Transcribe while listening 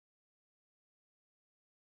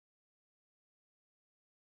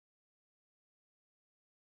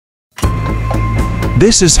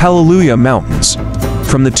This is Hallelujah Mountains.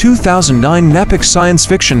 From the 2009 epic science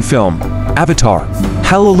fiction film, Avatar,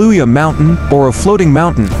 Hallelujah Mountain or a floating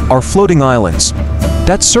mountain are floating islands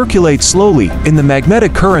that circulate slowly in the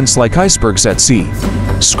magnetic currents like icebergs at sea,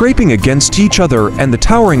 scraping against each other and the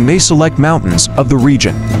towering Mesa-like mountains of the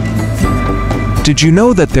region. Did you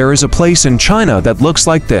know that there is a place in China that looks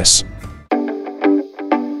like this?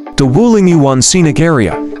 The Wulingyuan Scenic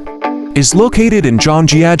Area is located in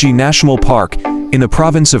Zhangjiajie National Park in the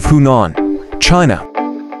province of Hunan, China.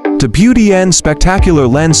 The beauty and spectacular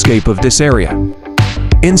landscape of this area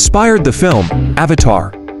inspired the film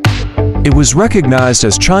Avatar. It was recognized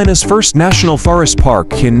as China's first national forest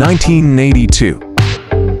park in 1982.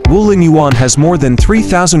 Wulingyuan has more than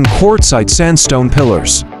 3,000 quartzite sandstone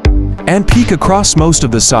pillars and peak across most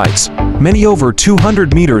of the sites, many over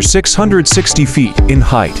 200 meters 660 feet in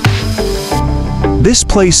height. This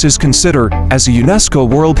place is considered as a UNESCO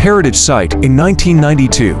World Heritage Site in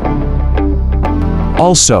 1992.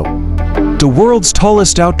 Also, the world's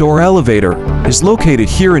tallest outdoor elevator is located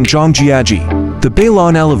here in Zhangjiajie, the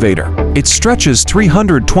Bailong elevator. It stretches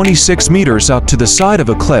 326 meters up to the side of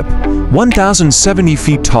a cliff, 1,070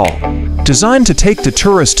 feet tall, designed to take the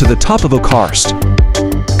tourist to the top of a karst.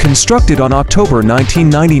 Constructed on October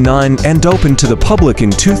 1999 and opened to the public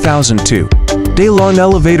in 2002. Bailong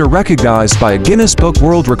elevator recognized by a Guinness Book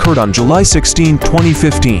World Record on July 16,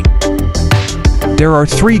 2015. There are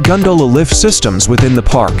 3 gondola lift systems within the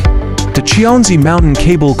park. The Qianzi Mountain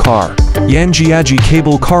Cable Car, Zhangjiajie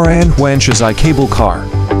Cable Car and Huanshan Cable Car.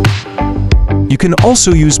 You can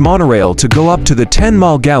also use monorail to go up to the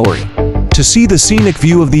 10-mile gallery to see the scenic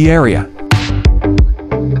view of the area.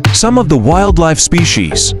 Some of the wildlife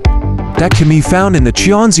species that can be found in the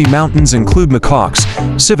Qianzi Mountains include macaques,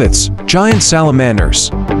 civets, giant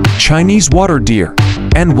salamanders, Chinese water deer,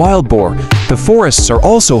 and wild boar. The forests are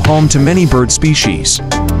also home to many bird species,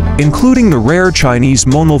 including the rare Chinese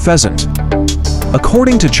monal pheasant.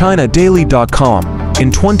 According to ChinaDaily.com,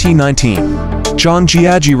 in 2019,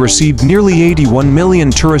 Zhangjiajie received nearly 81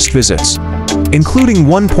 million tourist visits, including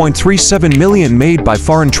 1.37 million made by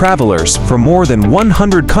foreign travelers from more than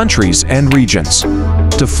 100 countries and regions.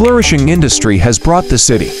 The flourishing industry has brought the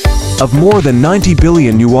city of more than 90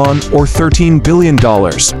 billion yuan or $13 billion.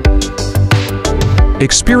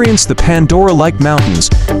 Experience the Pandora-like mountains,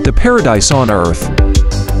 the paradise on earth.